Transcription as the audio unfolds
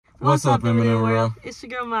What's up, Eminem World? It's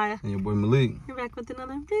your girl Maya. And your boy Malik. We're back with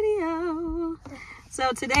another video.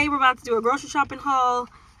 So today we're about to do a grocery shopping haul.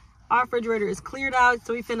 Our refrigerator is cleared out,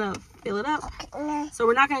 so we finna fill it up. So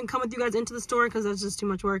we're not gonna come with you guys into the store because that's just too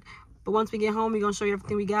much work. But once we get home, we're gonna show you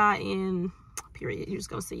everything we got and period. You're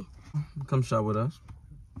just gonna see. Come shop with us.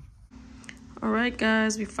 All right,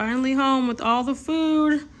 guys, we're finally home with all the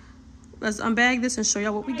food. Let's unbag this and show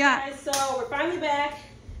y'all what we got. Guys, so we're finally back.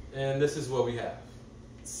 And this is what we have.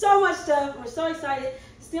 So much stuff. We're so excited.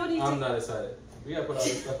 Still need to... I'm not excited. We gotta put all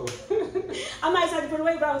this stuff away. I'm not excited to put it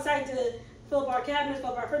away, but I'm excited to fill up our cabinets,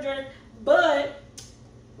 fill up our refrigerator. But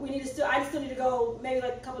we need to still... I still need to go maybe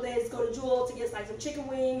like a couple days, go to Jewel to get like some chicken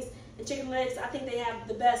wings and chicken legs. I think they have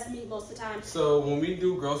the best meat most of the time. So when we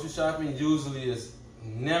do grocery shopping, usually it's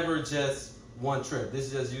never just one trip. This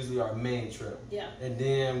is just usually our main trip. Yeah. And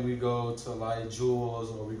then we go to like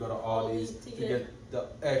Jewel's or we go to Aldi's to get the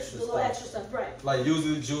extra the stuff. little extra stuff, right. Like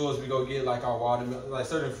usually Jewel's we go get like our watermelon, like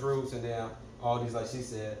certain fruits, and then Aldi's like she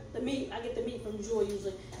said. The meat, I get the meat from Jewel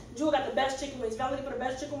usually. Jewel got the best chicken wings. If I'm looking for the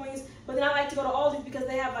best chicken wings, but then I like to go to Aldi's because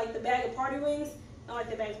they have like the bag of party wings. I like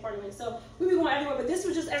the bag of party wings. So we be going everywhere, but this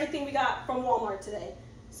was just everything we got from Walmart today.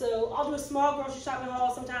 So I'll do a small grocery shopping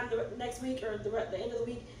haul sometime next week or the end of the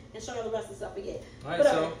week and show you the rest of the stuff we get. All right,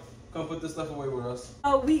 so come put this stuff away with us.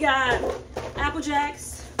 Oh, we got Apple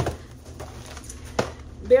Jacks,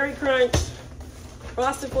 Berry Crunch,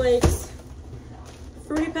 Frosted Flakes,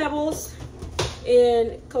 Fruity Pebbles,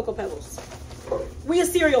 and Cocoa Pebbles. We a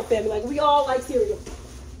cereal family, like we all like cereal.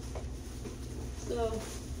 So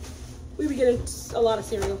we be getting a lot of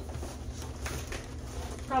cereal.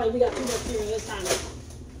 Probably we got too much cereal this time.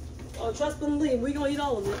 Oh, trust and believe, we gonna eat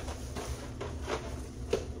all of it.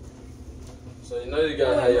 So you know you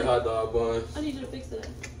gotta have your hot dog bun. I need you to fix that.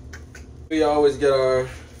 We always get our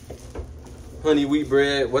honey wheat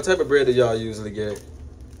bread. What type of bread do y'all usually get?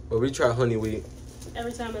 Well, we try honey wheat.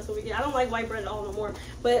 Every time that's what we get. I don't like white bread at all no more.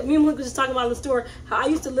 But me and Luke was just talking about in the store how I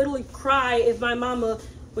used to literally cry if my mama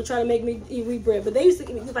would try to make me eat wheat bread. But they used to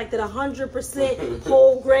give me like that 100%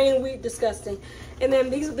 whole grain wheat, disgusting. And then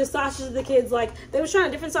these are the sausages the kids like. They were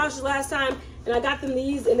trying different sausages last time, and I got them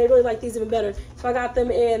these, and they really like these even better. So I got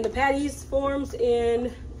them in the patties forms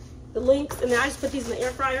and the links, and then I just put these in the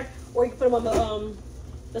air fryer, or you can put them on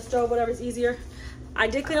the stove, whatever's easier. I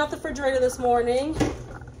did clean out the refrigerator this morning.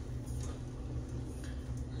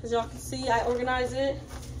 As y'all can see, I organized it.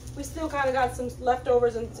 We still kind of got some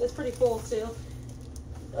leftovers, and it's pretty full still.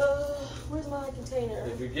 Where's my container?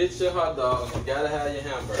 If you get your hot dog, you gotta have your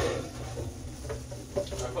hamburger.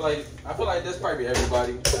 I feel like this probably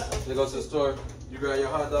everybody. They go to the store, you grab your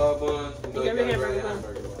hot dog bun, you go grab your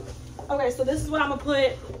hamburger bun. Okay, so this is what I'm gonna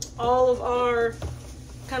put all of our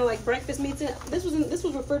kind of like breakfast meats in. This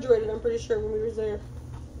was refrigerated, I'm pretty sure, when we were there.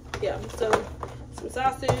 Yeah, so some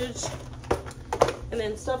sausage, and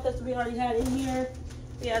then stuff that we already had in here.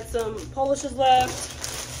 We had some Polishes left,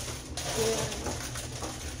 and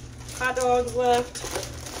hot dogs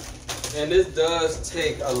left. And this does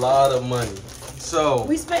take a lot of money. So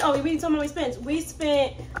we spent. Oh, we need to tell me what we spent. We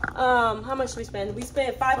spent. How much did we spend? We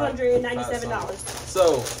spent $597.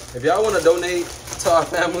 So if y'all want to donate to our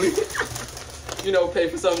family, you know, pay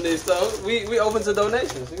for some of this stuff, we open to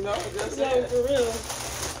donations. You know, just yeah, for real.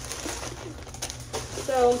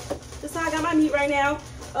 So this is how I got my meat right now.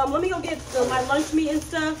 Let me go get my lunch meat and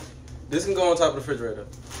stuff. This can go on top of the refrigerator.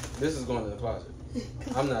 This is going in the closet.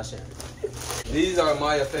 I'm not sharing. These are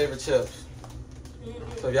my favorite chips.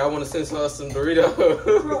 So if y'all want to send us some Doritos,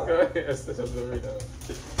 go ahead, send us Doritos.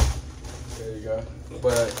 There you go.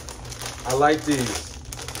 But I like these.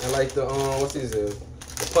 I like the what's these? The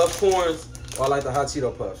puff corns. Or I like the hot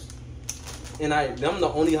Cheeto puffs. And them the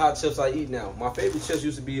only hot chips I eat now. My favorite chips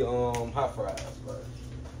used to be hot fries, but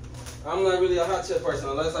I'm not really a hot chip person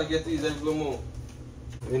unless I get these every blue moon.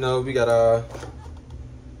 You know, we got our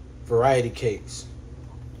variety cakes.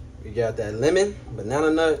 We got that lemon,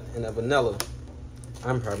 banana nut, and a vanilla.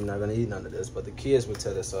 I'm probably not gonna eat none of this, but the kids would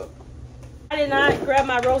tear this up. I did not grab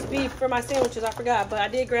my roast beef for my sandwiches, I forgot, but I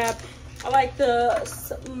did grab, I like the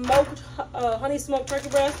smoked, honey smoked turkey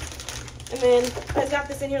breast. And then I got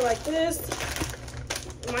this in here like this.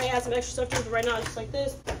 I might add some extra stuff to it, but right now it's just like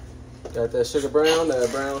this. Got that sugar brown, that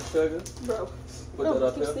brown sugar. Bro. Put that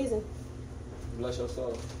up there. Sneezing. Bless your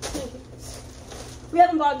soul. We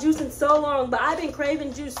haven't bought juice in so long, but I've been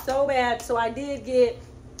craving juice so bad, so I did get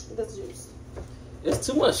this juice. It's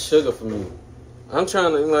too much sugar for me. I'm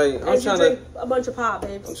trying to drink a bunch of pop,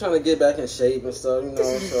 babes. I'm trying to get back in shape and stuff, you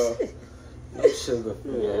know. So no sugar.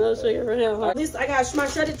 Yeah, no sugar for him. At least I got my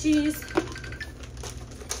shredded cheese,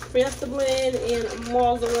 Fiesta blend, and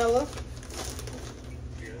mozzarella.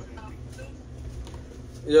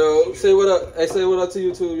 Yo, say what up. Hey, say what up to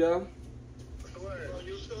YouTube, y'all.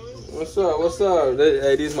 What's up? What's up?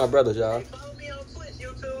 Hey, these my brothers, y'all. Follow me on Twitch,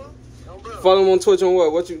 YouTube. No, bro. Follow them on Twitch on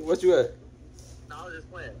what? What you at? No, I was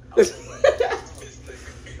just playing.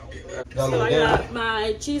 So I got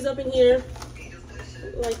my cheese up in here,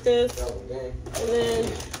 like this. And then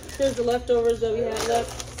here's the leftovers that we had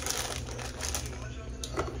left.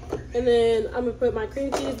 And then I'm gonna put my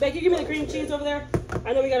cream cheese. Becky, give me the cream cheese over there.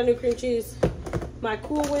 I know we got a new cream cheese. My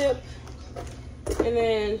Cool Whip. And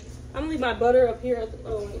then I'm gonna leave my butter up here.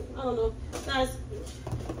 Oh, wait, I don't know. Guys,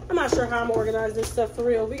 I'm not sure how I'm organizing this stuff for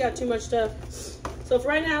real. We got too much stuff. So for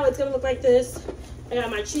right now, it's gonna look like this. I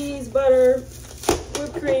got my cheese, butter,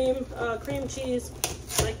 whipped cream, cream cheese,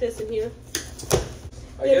 like this in here.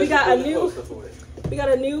 Then we got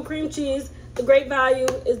a new cream cheese. The Great Value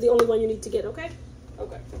is the only one you need to get, okay?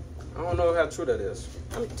 Okay. I don't know how true that is.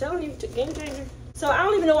 I'm telling you, game changer. So I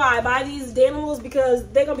don't even know why I buy these Danimals because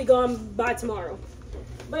they're gonna be gone by tomorrow.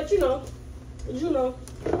 But you know.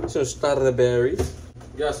 Some strawberries.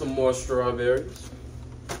 Got some more strawberries.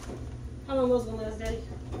 How long those gonna last, Daddy?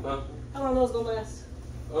 Huh? How long those gonna last?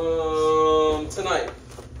 Tonight.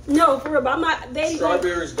 No, for real. But I'm not.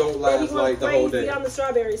 Strawberries don't last like the whole day. On the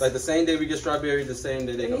strawberries. Like the same day we get strawberries, the same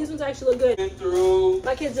day they and go. these ones actually look good. Through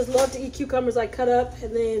My kids just love to eat cucumbers like cut up,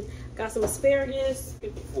 and then got some asparagus.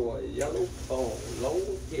 for a yellow phone, long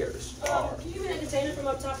hair star. Can you give me a container from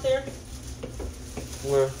up top there?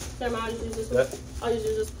 Where? Never mind, I'll just use this one. That? I'll just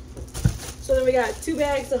use this one. So then we got 2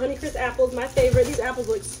 bags of Honeycrisp apples, my favorite. These apples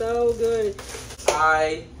look so good.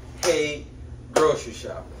 I hate grocery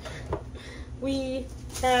shopping. We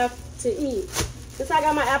have to eat. Since I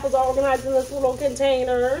got my apples all organized in this little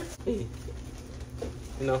container. You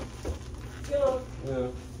know? You know. Yeah.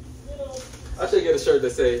 I should get a shirt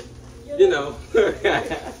that say, you know.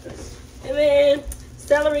 And then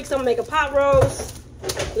celery, because I'm going to make a pot roast.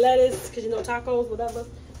 Lettuce, because you know tacos, whatever.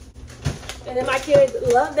 And then my kids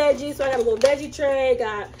love veggies, so I got a little veggie tray.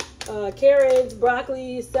 Got carrots,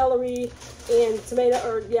 broccoli, celery, and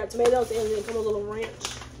tomatoes, and then come a little ranch.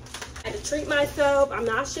 I had to treat myself. I'm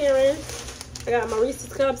not sharing. I got my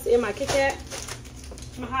Reese's Cups and my Kit Kat.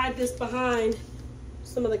 I'm gonna hide this behind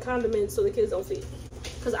some of the condiments so the kids don't see it.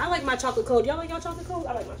 Cause I like my chocolate cold. Y'all like y'all chocolate cold?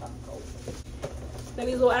 I like my chocolate cold. Then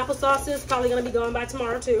these little apple sauces probably gonna be gone by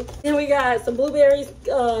tomorrow too. Then we got some blueberries.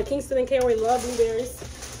 Kingston and Carrie love blueberries.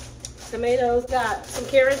 Tomatoes. Got some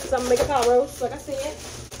carrots. So I'm gonna make a pot roast, like I said.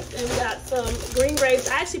 And we got some green grapes.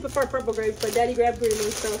 I actually prefer purple grapes, but Daddy grabbed green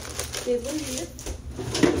ones, so here's what he is.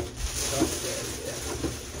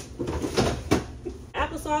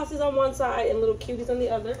 Apple sauces on one side and little cuties on the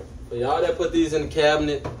other. For y'all that put these in the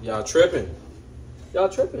cabinet, y'all tripping. Y'all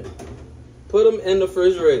tripping. Put them in the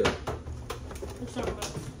refrigerator. What you talking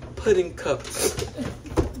about? Pudding cups.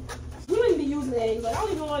 We don't even be using eggs. Like, I don't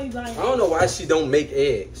even know why you buying I don't know why she don't make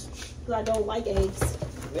eggs. Because I don't like eggs.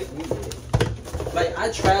 Make me eggs. Like,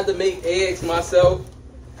 I tried to make eggs myself,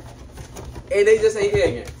 and they just ain't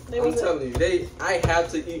egging. I'm telling you, I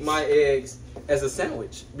have to eat my eggs as a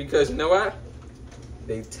sandwich because you know why?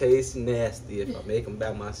 They taste nasty if I make them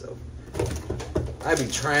by myself. I be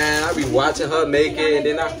trying, I be watching her make it, and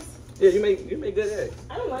then you make good eggs.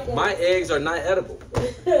 I don't like eggs. My eggs are not edible.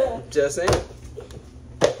 Just saying.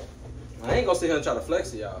 I ain't gonna sit here and try to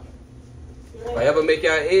flex it, y'all. If I ever make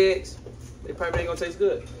y'all eggs, they probably ain't gonna taste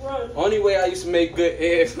good. Right. Only way I used to make good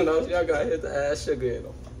eggs when y'all gotta hit the ass sugar in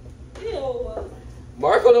them. Ew.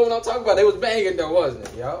 Marco know what I'm talking about. They was banging though, wasn't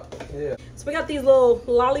it, y'all? Yeah. So we got these little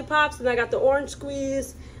lollipops, and I got the orange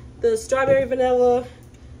squeeze, the strawberry vanilla,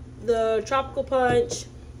 the tropical punch,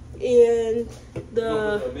 and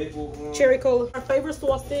the cherry cola. Our favorite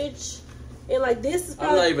sausage, and like this is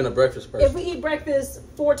probably. I'm not even a breakfast person. If we eat breakfast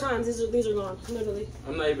 4 times, these are gone, literally.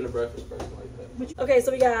 I'm not even a breakfast person like that. Okay,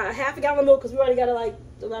 so we got a half a gallon of milk because we already got like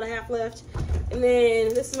about a half left, and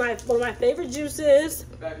then this is one of my favorite juices,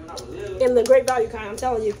 and the Great Value kind. I'm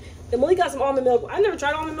telling you. Then Malik got some almond milk. I never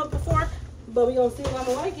tried almond milk before, but we gonna see if I'm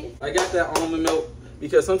gonna like it. I got that almond milk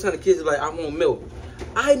because sometimes the kids are like, I want milk.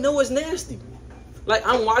 I know it's nasty. Like,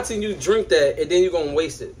 I'm watching you drink that, and then you're gonna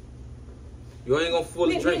waste it. You ain't gonna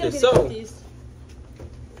fully drink it. So,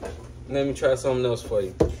 let me try something else for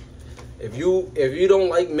you. If you don't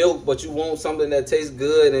like milk, but you want something that tastes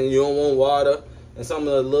good, and you don't want water, and something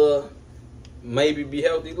that little maybe be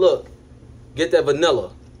healthy, look, get that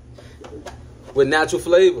vanilla with natural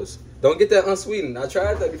flavors. Don't get that unsweetened. I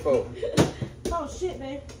tried that before. Oh shit,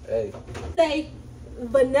 man. Hey. Say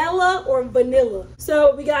vanilla or vanilla.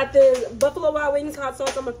 So we got this Buffalo Wild Wings hot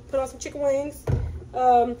sauce. I'm gonna put on some chicken wings.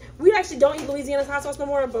 We actually don't eat Louisiana's hot sauce no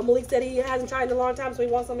more, but Malik said he hasn't tried it in a long time, so he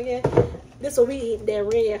wants some again. This will be that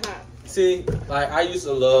red hot. See, like I used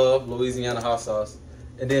to love Louisiana hot sauce,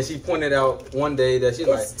 and then she pointed out one day that she's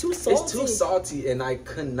like, too salty. it's too salty, and I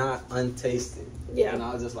could not untaste it. Yeah. And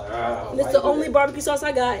I was just like, ah. And it's the only barbecue sauce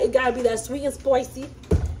I got. It gotta be that sweet and spicy.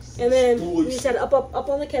 And then we just had to up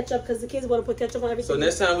on the ketchup because the kids want to put ketchup on everything. So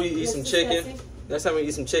next time we eat some chicken,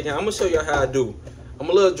 I'm gonna show y'all how I do. I'm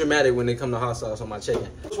a little dramatic when it comes to hot sauce on my chicken.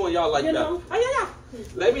 Which one y'all like better? Oh yeah.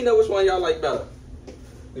 Let me know which one y'all like better.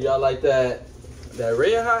 Do y'all like that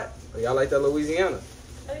red hot, or y'all like that Louisiana?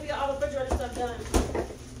 I think we got all the refrigerator stuff done.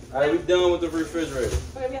 All right, we done with the refrigerator.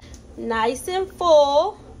 Okay, nice and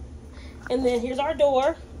full. And then here's our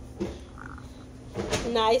door.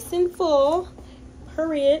 Nice and full.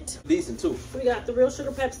 Hurry it. Decent too. We got the real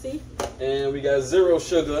sugar Pepsi. And we got zero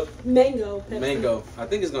sugar Mango Pepsi. mango. I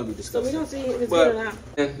think it's gonna be So disgusting. we're gonna see if it's good or not.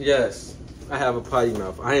 And yes, I have a potty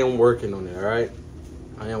mouth. I am working on it, all right?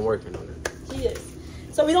 I am working on it. She is.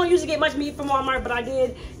 So we don't usually get much meat from Walmart, but I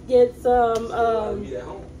did get some Meat at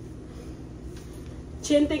home.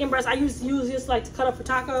 chin thick and breast. I use just like to cut up for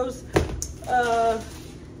tacos.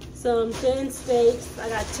 Some thin steaks. I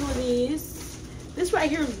got 2 of these. This right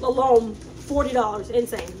here alone, $40.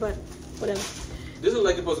 Insane, but whatever. This is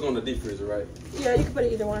like it's supposed to go in the deep freezer, right? Yeah, you can put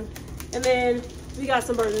it either one. And then we got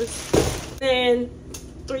some burgers. Then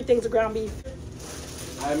 3 things of ground beef.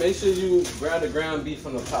 All right, make sure you grab the ground beef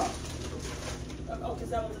from the top. Oh,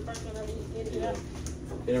 because that was the first one that we needed to get out.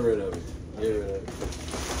 Get rid of it. Get rid of it.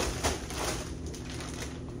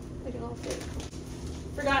 Look at all fit.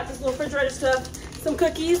 Forgot this little refrigerator stuff. Some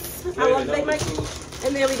cookies. I love to bake my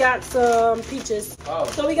And then we got some peaches. Oh.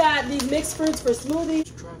 So we got these mixed fruits for smoothie.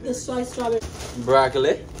 The sliced strawberry.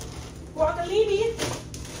 Broccoli. Guacamole.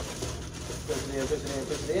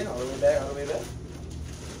 Push it in, all the way back, all the way back.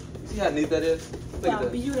 See how neat that is? Look Wow, at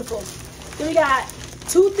that. beautiful. Then we got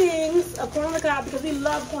 2 things of corn on the cob because we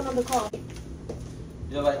love corn on the cob.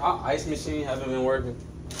 Yeah, like our ice machine haven't been working.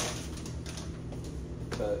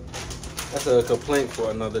 But that's a complaint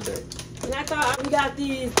for another day. And I thought we got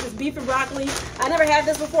this beef and broccoli. I never had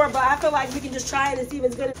this before, but I feel like we can just try it and see if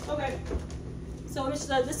it's good. Okay. So this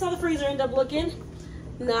is how the freezer ended up looking.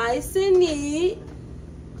 Nice and neat.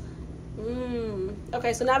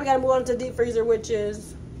 Okay, so now we gotta move on to the deep freezer, which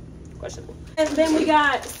is questionable. And then we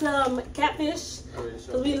got some catfish.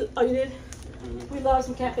 Oh, you did? We love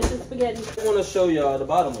some catfish and spaghetti. I want to show y'all the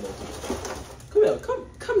bottom of it. Come here,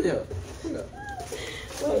 come here. Come here.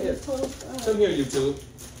 Come here, YouTube.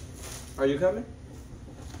 Are you coming?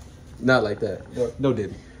 Not like that. No,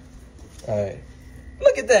 didn't. All right.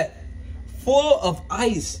 Look at that. Full of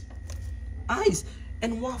ice. Ice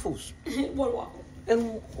and waffles. One waffle.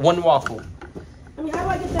 And one waffle. I mean, how do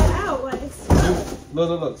I get that out? Like, it's...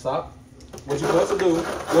 Look, stop. What you're supposed to do,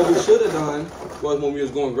 what we should have done was when we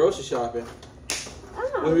was going grocery shopping,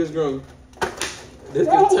 when we was going, this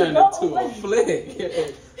can turn into a flick.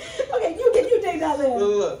 Okay, you take that there.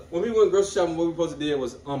 Look. When we went grocery shopping, what we supposed to do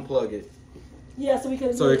was unplug it. Yeah, so we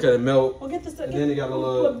could. So it could melt. Well, get this. And then you got a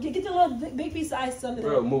little. Get the little big piece of ice under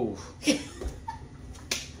there. Bro, move.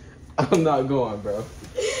 I'm not going, bro.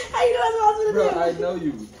 How you know that's what I was gonna Bro, do? I know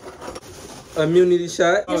you. Immunity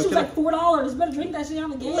shot. This was like $4. Better drink that shit on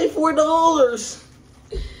the game. Only $4.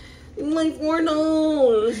 Only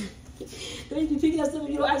 $4. Then you pick up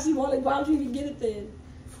something you don't actually want. Like, why don't you even get it then?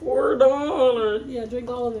 $4. Yeah, drink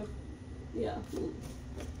all of it. Yeah.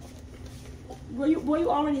 Boy, you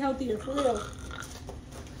already healthier for real.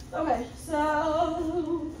 Okay,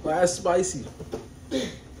 so. Well, that's spicy.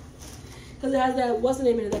 Because it has that, what's the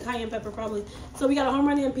name of it? The cayenne pepper, probably. So we got a home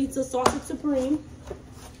run and pizza, sausage supreme.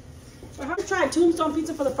 I tried Tombstone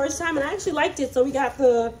pizza for the first time, and I actually liked it. So we got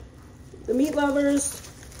the meat lovers.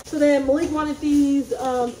 So then Malik wanted these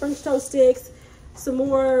French toast sticks. Some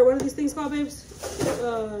more, what are these things called, babes?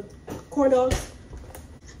 Corn dogs.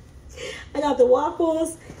 I got the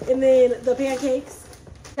waffles, and then the pancakes.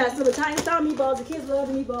 Got some Italian style meatballs. The kids love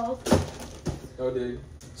the meatballs. Oh, dude.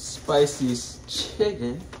 Spicy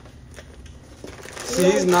chicken.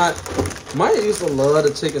 See, he's not. Maya used to love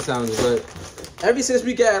the chicken sandwiches, but ever since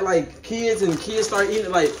we got like kids and kids start eating,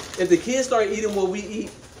 like if the kids start eating what we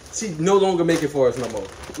eat, she no longer make it for us no more.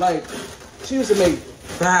 Like she used to make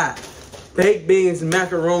baked beans and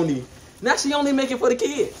macaroni. Now she only make it for the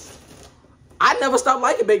kids. I never stopped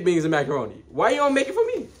liking baked beans and macaroni. Why you don't make it for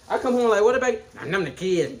me? I come home like, what about? I'm the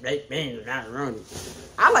kids, baked beans and macaroni.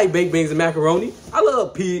 I like baked beans and macaroni. I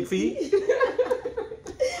love pig feet.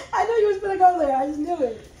 I knew you was gonna go there. I just knew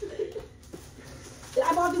it.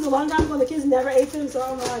 I bought these a long time ago. The kids never ate them, so I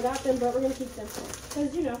don't know how I got them, but we're gonna keep them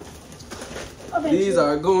because you know. Eventually. These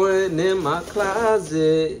are going in my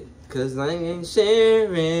closet because I ain't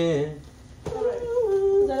sharing. All right.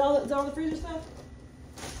 Is that all the freezer stuff?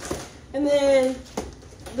 And then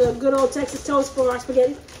the good old Texas toast for our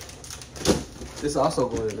spaghetti. This also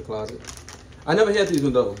going in the closet. I never had these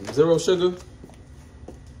ones though. Zero sugar,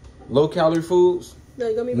 low calorie foods. No,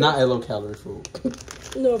 you gonna be Not a low calorie food.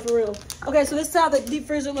 No, for real. Okay, so this is how the deep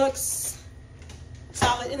freezer looks.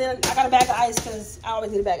 Solid. And then I got a bag of ice because I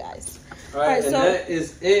always need a bag of ice. All right, and so that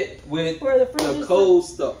is it with for the freezer cold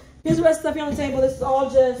stuff. Here's the rest of the stuff here on the table. This is all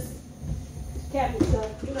just cabinet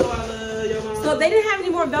stuff. You know I love your mom. So they didn't have any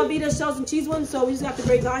more Velveeta shells and cheese ones, so we just got the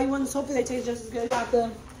great value ones. Hopefully they taste just as good. Got the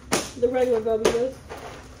regular Velveetas.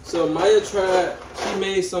 So Maya tried. She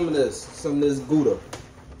made some of this Gouda,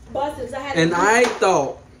 Buses. and I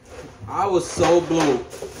thought I was so blue.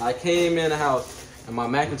 I came in the house and my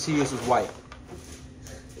mac and cheese was white.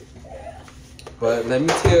 But let me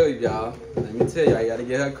tell y'all, I gotta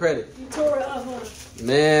give her credit. You tore it up, huh?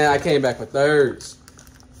 Man, I came back for thirds.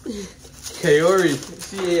 Kaori,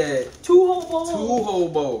 she had 2 whole bowls. 2 whole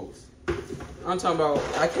bowls. I'm talking about,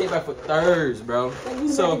 I came back for thirds, bro. And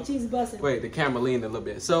mac and cheese busting. Wait, the camera leaned a little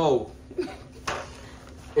bit. So,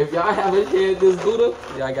 if y'all haven't had this Gouda,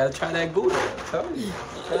 y'all gotta try that Gouda. I'm telling you,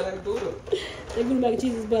 try that Gouda. That Gouda mac and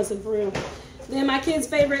cheese is busting, for real. Then my kid's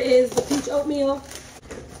favorite is the peach oatmeal.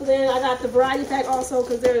 So then I got the variety pack also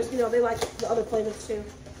because there's, you know, they like the other flavors too.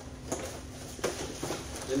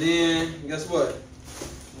 And then, guess what?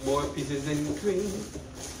 More pieces and cream.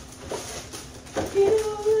 It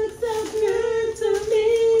all looks so good to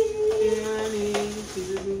me.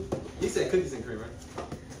 He said cookies and cream, right?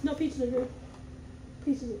 No, peaches and cream.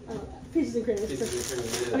 Peaches and cream. Pieces and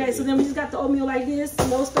cream. Yeah. Okay, so then we just got the oatmeal like this.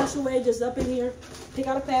 No special way, just up in here. Pick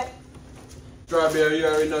out a pack. Strawberry, you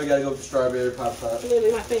already know you gotta go for strawberry pop tart.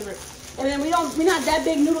 Literally my favorite. And then we're not that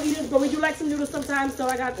big noodle eaters, but we do like some noodles sometimes. So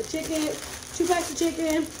I got the chicken, 2 packs of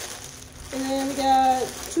chicken, and then we got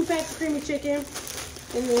 2 packs of creamy chicken,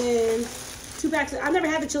 and then 2 packs of, I never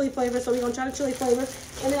had the chili flavor, so we're gonna try the chili flavor.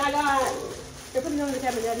 And then I got, they're putting it on the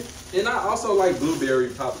cabinet, Daddy. And I also like blueberry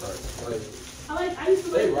pop tarts. Like, I used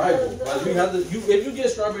to they like rival. the Like you have to, if you get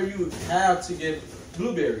strawberry, you have to get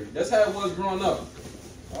blueberry. That's how it was growing up.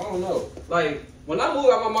 I don't know. Like when I moved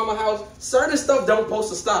out my mama's house, certain stuff don't supposed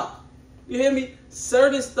to stop. You hear me?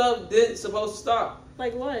 Certain stuff didn't supposed to stop.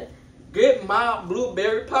 Like what? Get my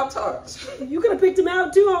blueberry pop tarts. You could have picked them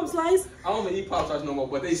out too, Home Slice. I don't even eat pop tarts no more,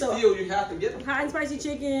 but they So- still you have to get them. Hot and spicy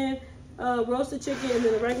chicken, roasted chicken, and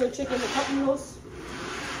then the regular chicken, the cup noodles.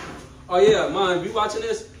 Oh yeah, Mom, if you watching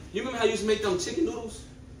this, you remember how you used to make them chicken noodles?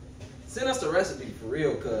 Send us the recipe for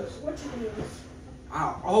real, cuz. What chicken noodles?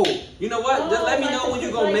 Oh, you know what? Just let me like know the- when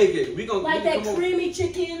you gonna like- make it. We gonna Like we can that come creamy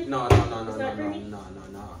chicken. No. It's not creamy? No.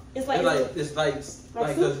 It's It's like like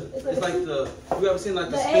soup? it's like the you ever seen like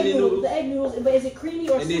the the egg spinny noodles. noodles? The egg noodles, but is it creamy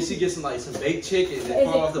or And then she soupy? gets some like some baked chicken Is that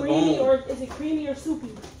falls it the creamy bone. or is it creamy or soupy?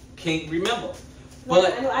 Can't remember. Like,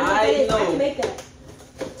 But I know I what that is. I can know. make that.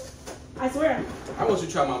 I swear. I want you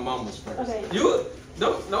to try my mama's first. Okay. You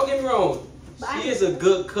don't get me wrong. But She is a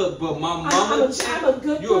good cook, but my mama, I'm a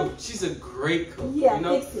good cook. She's a great cook. Yeah, you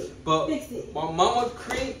know? fix it. But Fix it. my mama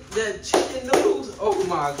create that chicken noodles. Oh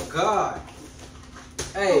my god.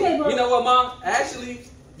 Hey, Okay, but- you know what, Mom? Actually,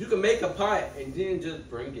 you can make a pot and then just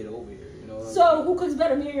bring it over here. You know what So who cooks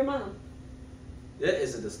better, me or your mom? That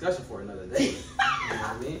is a discussion for another day. You know what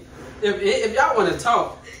I mean? If y'all want to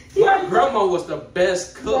talk, You my already grandma was the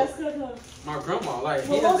best cook. Let's cook her. My grandma, like,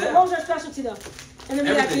 Well, hands what down. was your specialty though? And then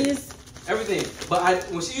we got Everything. these. Everything. But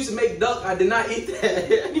when she used to make duck, I did not eat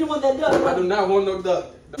that. You don't want that duck. I do not want no duck.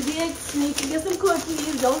 We did sneak to get some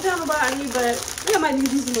cookies. Don't tell nobody, but I think I might use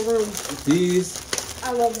these in the room. These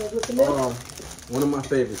I love them with the milk. are one of my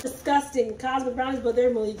favorites. Disgusting cosmic brownies, but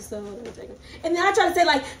they're Malik, so let me take them. And then I try to say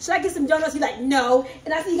like, should I get some donuts? He's like, no.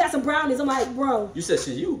 And I see you got some brownies. I'm like, bro. You said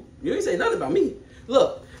shit, you didn't say nothing about me.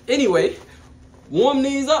 Look, anyway, warm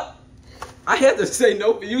these up. I had to say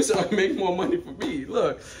no for you so I can make more money for me.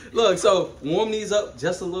 Look, so warm these up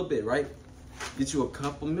just a little bit, right? Get you a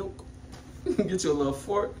cup of milk. Get you a little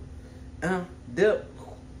fork. Dip.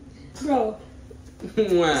 Bro,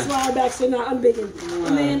 Mwah. swire backs are not unbigging.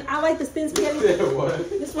 And then I like the thin spaghetti. What?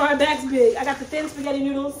 The swire back's big. I got the thin spaghetti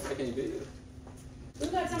noodles. I can't do it. We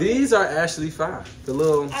got some- These are actually fire. The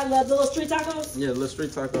little, I love the little street tacos. yeah, little street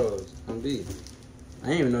tacos. On these. I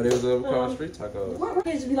didn't even know they was ever called street tacos. What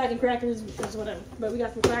kids be liking crackers or whatever. But we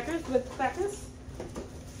got some crackers with crackers.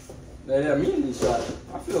 That immunity shot.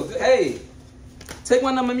 I feel good. Hey, take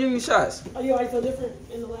one of them immunity shots. Oh, you already feel different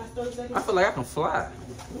in the last 30 seconds? I feel like I can fly.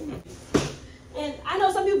 And I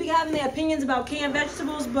know some people be having their opinions about canned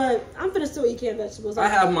vegetables, but I'm finna still eat canned vegetables. I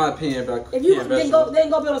have my opinion about If you canned then go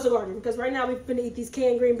vegetables. build us a garden because right now we're finna eat these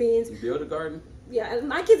canned green beans. Build a garden. Yeah, and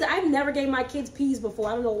my kids, I've never gave my kids peas before.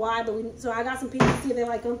 I don't know why, but so I got some peas to see if they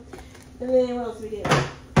like them. And then what else we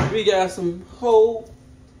get? We got some whole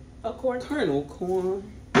A corn. kernel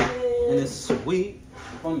corn. And it's sweet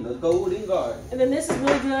from the Golden Garden. And then this is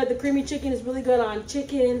really good. The creamy chicken is really good on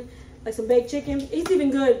chicken, like some baked chicken. It's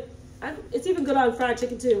even good. It's even good on fried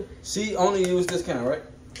chicken too. She only used this kind, right?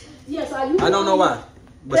 Yeah, so I don't know why,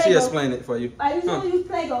 but she Prego. explained it for you. I usually use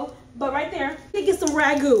Prego, but right there, you get some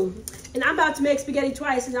ragu. And I'm about to make spaghetti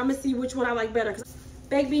twice, and I'm gonna see which one I like better.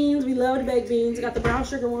 Baked beans, we love the baked beans. Got the brown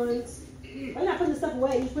sugar ones. I'm not putting the stuff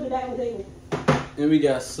away. You just put it back on the table. And we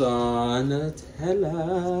got some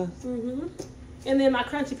Nutella. And then my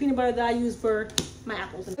crunchy peanut butter that I use for my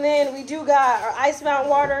apples. And then we do got our ice mountain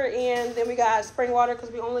water, and then we got spring water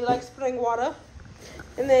because we only like spring water.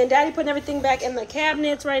 And then Daddy putting everything back in the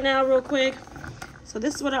cabinets right now real quick. So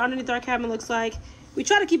this is what our underneath our cabinet looks like. We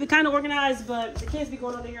try to keep it kind of organized, but the kids be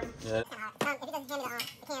going under here. Yeah.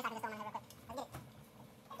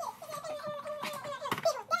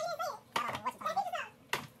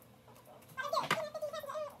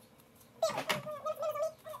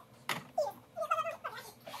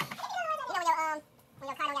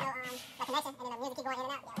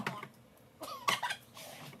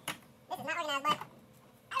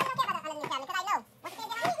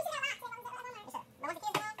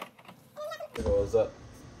 Goes up.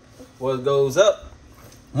 What goes up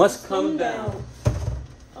must come down.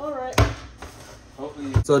 All right.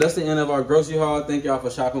 Hopefully. So that's the end of our grocery haul. Thank y'all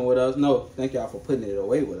for shopping with us. No, thank y'all for putting it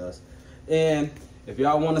away with us. And if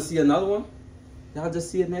y'all want to see another one, y'all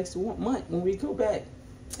just see it next month when we go back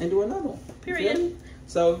and do another one. Period.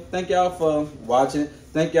 So thank y'all for watching.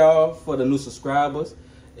 Thank y'all for the new subscribers.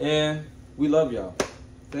 And we love y'all.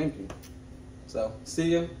 Thank you. So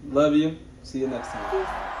see you. Love you. See you next time.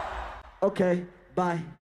 Okay, bye.